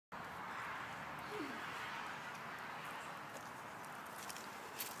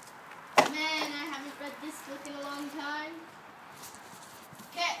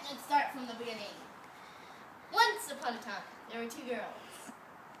Let's start from the beginning. Once upon a time, there were two girls,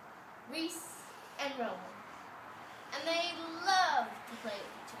 Reese and Rowan, and they loved to play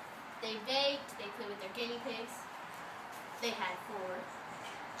with each other. They baked, they played with their guinea pigs. They had four.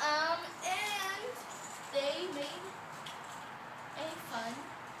 And they made a fun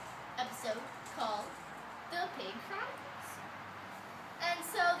episode called The Pig Chronicles. And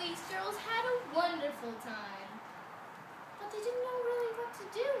so these girls had a wonderful time, but they didn't know really what to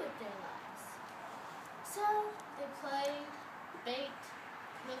do with their lives. So they played, baked,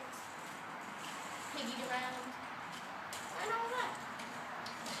 cooked, piggied around, and all that.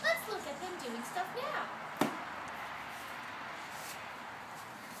 Let's look at them doing stuff now.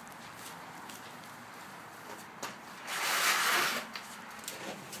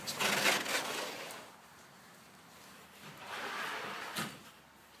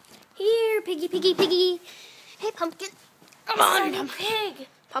 Here, piggy, piggy, piggy. Hey, pumpkin. Come on, pig.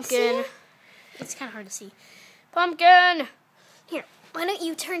 Pumpkin. It's kind of hard to see. Pumpkin. Here, why don't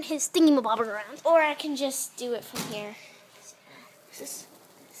you turn his thingy-mabobber around? Or I can just do it from here. This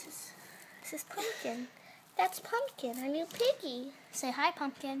is Pumpkin. That's Pumpkin, our new piggy. Say hi,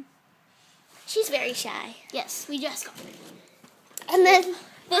 Pumpkin. She's very shy. Yes, we just got her. And then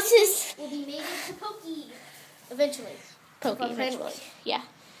this is... will be made into Pokey eventually. Pokey eventually. Yeah.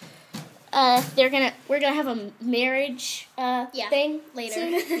 We're gonna have a marriage thing later.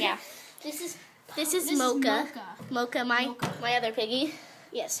 Soon. Yeah. This is Mocha. Mocha, my other piggy.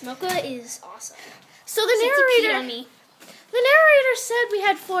 Yes, Mocha is awesome. So the narrator said we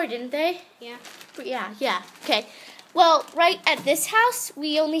had 4, didn't they? Yeah. Yeah. Okay. Well, right at this house,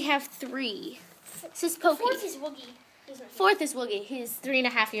 we only have 3. This is Pokey. 4th is Woogie. 4th is Woogie. He's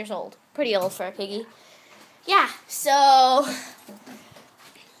 3.5 years old. Pretty old for a piggy. Yeah, so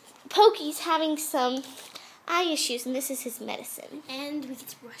Pokey's having some eye issues, and this is his medicine. And we get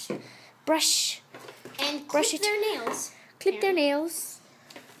to brush it. Brush. And Brush clip it. their nails. Clip their nails.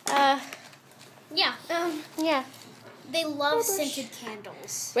 Yeah. Yeah. They love Brush. scented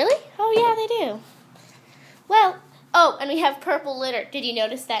candles. Really? Oh, yeah, they do. Well, and we have purple litter. Did you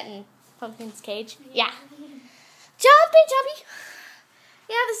notice that in Pumpkin's cage? Yeah. Jumpy.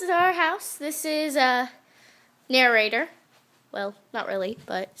 Yeah, this is our house. This is narrator. Well, not really,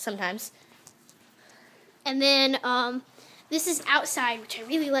 but sometimes. And then this is outside, which I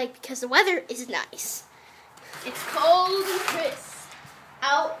really like because the weather is nice. It's cold and crisp.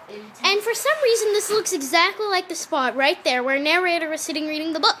 And for some reason, this looks exactly like the spot right there where narrator was sitting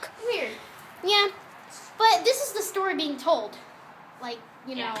reading the book. Weird. Yeah. But this is the story being told. Like,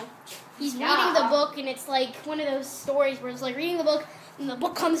 he's reading the book, and it's like one of those stories where it's like reading the book, and the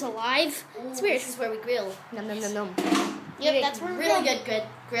book comes alive. Ooh, it's weird. This is where we grill. Nom, nom, nom, nom. Yep, that's where really good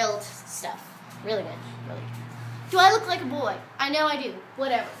grilled stuff. Really good. Really good. Do I look like a boy? I know I do.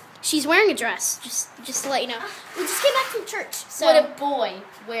 Whatever. She's wearing a dress, just to let you know. We just came back from church, so... Would a boy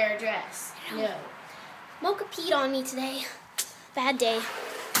wear a dress? No. Mocha peed on me today. Bad day.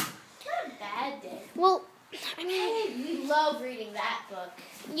 Not a bad day. Well, I mean... We love reading that book.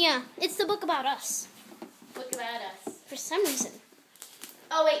 Yeah, it's the book about us. Book about us. For some reason.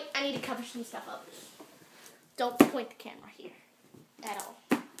 Oh, wait. I need to cover some stuff up. Don't point the camera here. At all.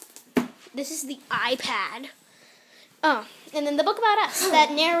 This is the iPad. Oh, and then the book about us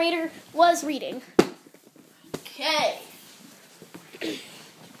that narrator was reading. Okay.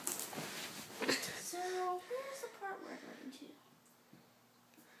 So, where's the part we're going to?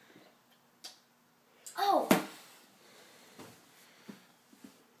 Oh.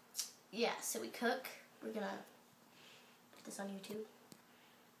 Yeah, so we cook. We're going to put this on YouTube.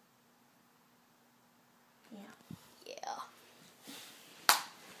 Yeah.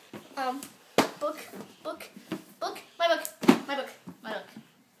 Book. My book.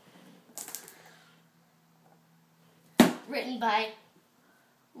 Written by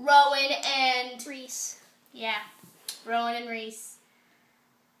Rowan and Reese. Yeah, Rowan and Reese.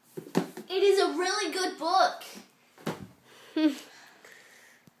 It is a really good book. I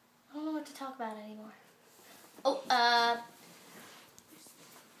don't know what to talk about anymore.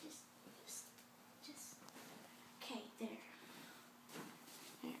 Just okay, there.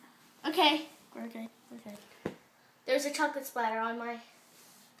 Okay, we're good. There's a chocolate splatter on my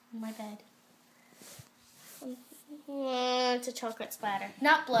bed. It's a chocolate splatter.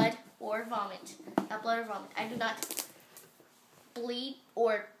 Not blood or vomit. I do not bleed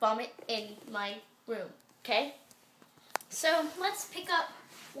or vomit in my room. Okay? So let's pick up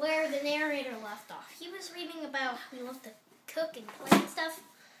where the narrator left off. He was reading about how we love to cook and play and stuff.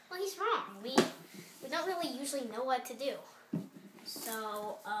 Well, he's wrong. We don't really usually know what to do.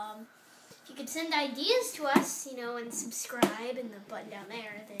 So, if you could send ideas to us, you know, and subscribe in the button down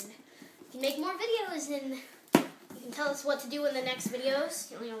there, then you can make more videos and you can tell us what to do in the next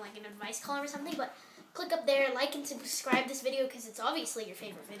videos, you know, like an advice column or something, but click up there, like and subscribe this video because it's obviously your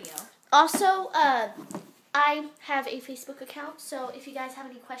favorite video. Also, I have a Facebook account, so if you guys have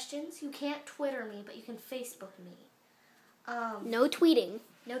any questions, you can't Twitter me, but you can Facebook me. No tweeting.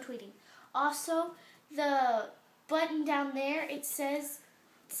 No tweeting. Also, the button down there, it says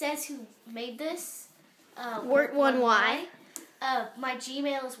who made this. Wort1y. My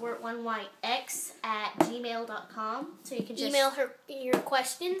Gmail is wort1yx@gmail.com. So you can just email her your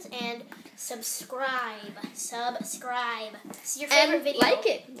questions and subscribe. Subscribe. It's your favorite And video. Like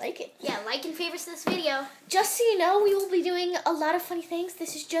it. Yeah, like and favorites this video. Just so you know, we will be doing a lot of funny things.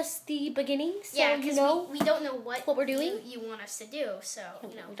 This is just the beginning. So Yeah, you know we don't know what we're doing. You want us to do, so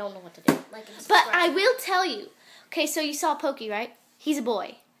you know. We don't know what to do. Like and But subscribe. I will tell you. Okay, so you saw Pokey, right? He's a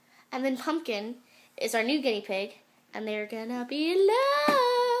boy. And then Pumpkin is our new guinea pig. And they're gonna be in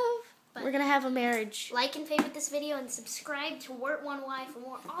love. But we're gonna have a marriage. Like and favorite this video and subscribe to Wort1y for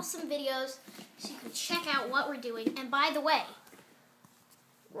more awesome videos so you can check out what we're doing. And by the way,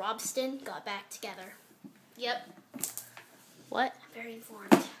 Robston got back together. Yep. What? I'm very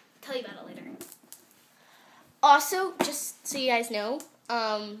informed. I'll tell you about it later. Also, just so you guys know,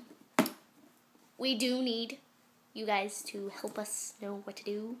 we do need you guys to help us know what to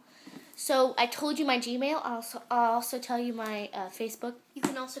do. So I told you my Gmail. I'll also tell you my Facebook. You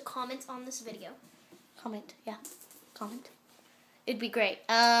can also comment on this video. Comment, yeah, comment. It'd be great.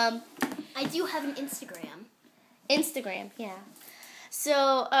 I do have an Instagram. Instagram, yeah.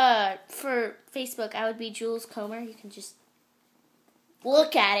 So for Facebook, I would be Jules Comer. You can just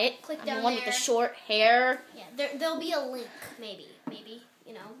look at it. Click I'm down the one there. with the short hair. Yeah, there'll be a link, maybe,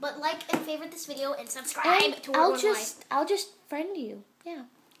 you know. But like and favorite this video and subscribe And to Wort1y. I'll just friend you. Yeah.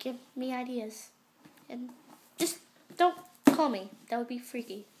 Give me ideas. And just don't call me. That would be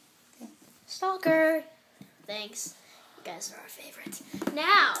freaky. Yeah. Stalker. Thanks. You guys are our favorite.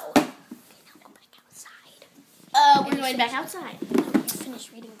 Now go back outside. We're going back outside.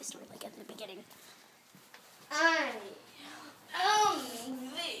 Finish reading the story like at the beginning. I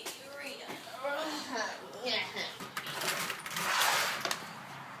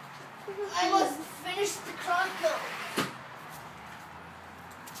must finish the chronicle.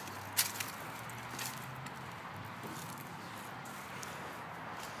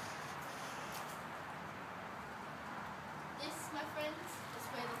 This, my friends, is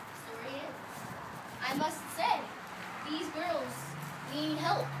where the story ends. I must say, these girls need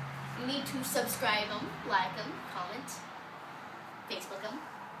help. You need to subscribe them, like them, comment, Facebook them,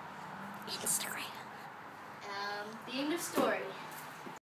 Instagram. the end of story.